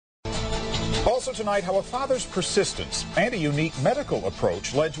Also tonight, how a father's persistence and a unique medical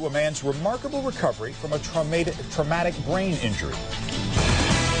approach led to a man's remarkable recovery from a traumatic brain injury.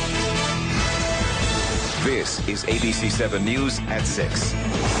 This is ABC 7 News at 6.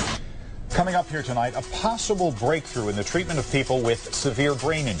 Coming up here tonight, a possible breakthrough in the treatment of people with severe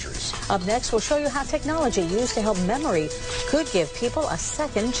brain injuries. Up next, we'll show you how technology used to help memory could give people a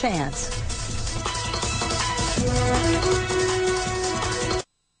second chance.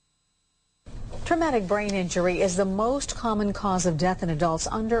 Traumatic brain injury is the most common cause of death in adults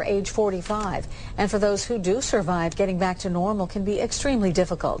under age 45. And for those who do survive, getting back to normal can be extremely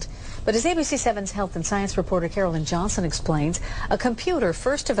difficult. But as ABC 7's health and science reporter Carolyn Johnson explains, a computer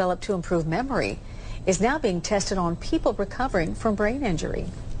first developed to improve memory is now being tested on people recovering from brain injury.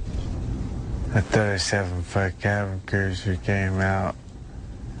 A 37-foot cabin cruiser came out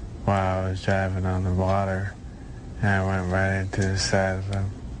while I was driving on the water, and I went right into the side of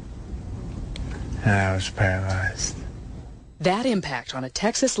him. And I was paralyzed. That impact on a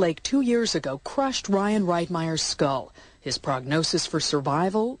Texas lake 2 years ago crushed Ryan Reitmeyer's skull. His prognosis for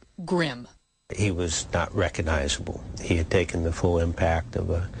survival, grim. He was not recognizable. He had taken the full impact of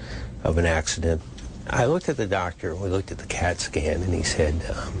an accident. I looked at the doctor, we looked at the CAT scan, and he said,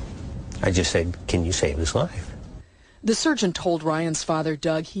 I just said, can you save his life? The surgeon told Ryan's father,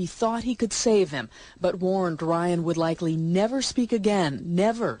 Doug, he thought he could save him, but warned Ryan would likely never speak again,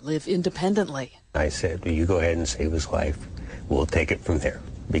 never live independently. I said, well, you go ahead and save his life. We'll take it from there.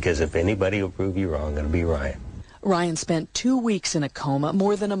 Because if anybody will prove you wrong, it'll be Ryan. Ryan spent 2 weeks in a coma,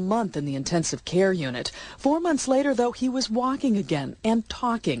 more than a month in the intensive care unit. 4 months later, though, he was walking again and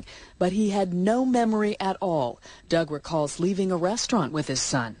talking, but he had no memory at all. Doug recalls leaving a restaurant with his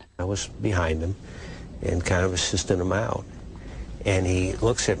son. I was behind him and kind of assisting him out. And he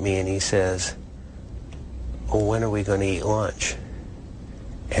looks at me and he says, oh, when are we going to eat lunch?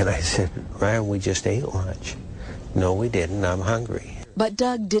 And I said, Ryan, we just ate lunch. No, we didn't. I'm hungry. But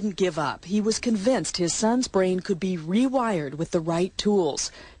Doug didn't give up. He was convinced his son's brain could be rewired with the right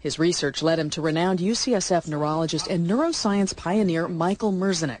tools. His research led him to renowned UCSF neurologist and neuroscience pioneer Michael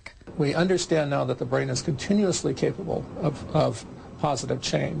Merzenich. We understand now that the brain is continuously capable of positive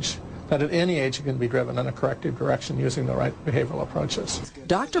change, that at any age it can be driven in a corrective direction using the right behavioral approaches.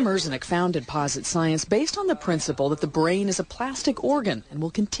 Dr. Merzenich founded Posit Science based on the principle that the brain is a plastic organ and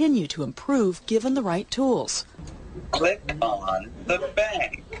will continue to improve given the right tools. Click on the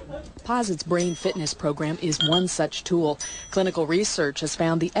bank. Posit's brain fitness program is one such tool. Clinical research has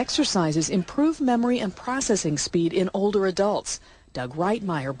found the exercises improve memory and processing speed in older adults. Doug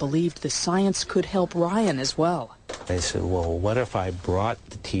Reitmeyer believed the science could help Ryan as well. I said, well, what if I brought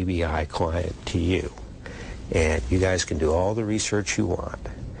the TBI client to you, and you guys can do all the research you want.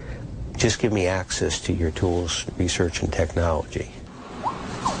 Just give me access to your tools, research, and technology.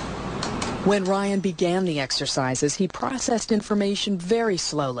 When Ryan began the exercises, he processed information very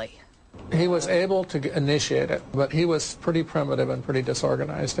slowly. He was able to initiate it, but he was pretty primitive and pretty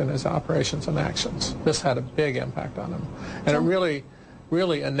disorganized in his operations and actions. This had a big impact on him, and it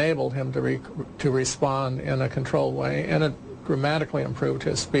really enabled him to respond in a controlled way, and it dramatically improved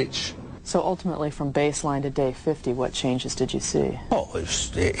his speech. So ultimately, from baseline to day 50, what changes did you see? Oh,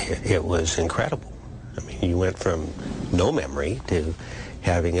 it was incredible. I mean, you went from no memory to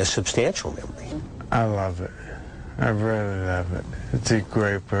having a substantial memory. I love it. I really love it. It's a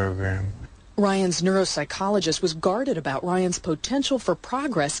great program. Ryan's neuropsychologist was guarded about Ryan's potential for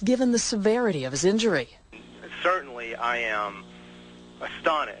progress given the severity of his injury. Certainly, I am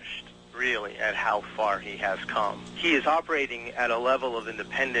astonished, really, at how far he has come. He is operating at a level of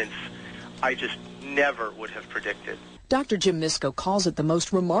independence I just never would have predicted. Dr. Jim Misko calls it the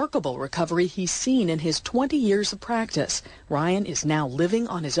most remarkable recovery he's seen in his 20 years of practice. Ryan is now living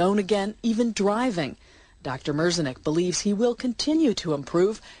on his own again, even driving. Dr. Merzenich believes he will continue to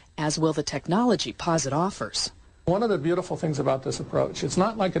improve, as will the technology Posit offers. One of the beautiful things about this approach, it's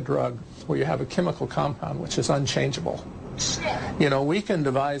not like a drug where you have a chemical compound which is unchangeable. You know, we can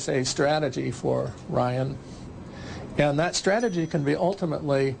devise a strategy for Ryan, and that strategy can be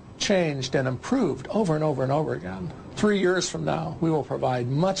ultimately changed and improved over and over and over again. 3 years from now, we will provide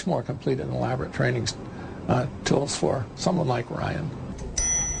much more complete and elaborate training tools for someone like Ryan.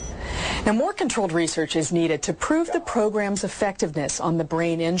 Now, more controlled research is needed to prove the program's effectiveness on the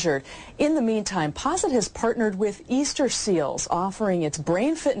brain injured. In the meantime, Posit has partnered with Easter SEALs, offering its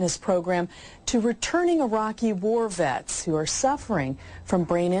brain fitness program to returning Iraqi war vets who are suffering from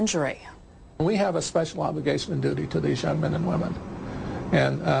brain injury. We have a special obligation and duty to these young men and women,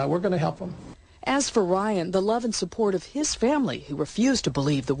 and we're going to help them. As for Ryan, the love and support of his family, who refused to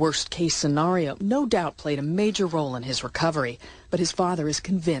believe the worst-case scenario, no doubt played a major role in his recovery. But his father is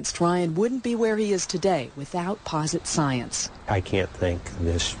convinced Ryan wouldn't be where he is today without Posit science. I can't thank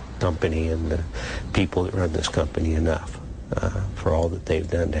this company and the people that run this company enough for all that they've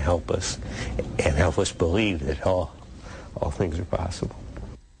done to help us and help us believe that all things are possible.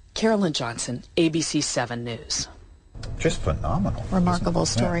 Carolyn Johnson, ABC 7 News. Just phenomenal. Remarkable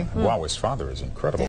story. Yeah. Wow, his father is incredible.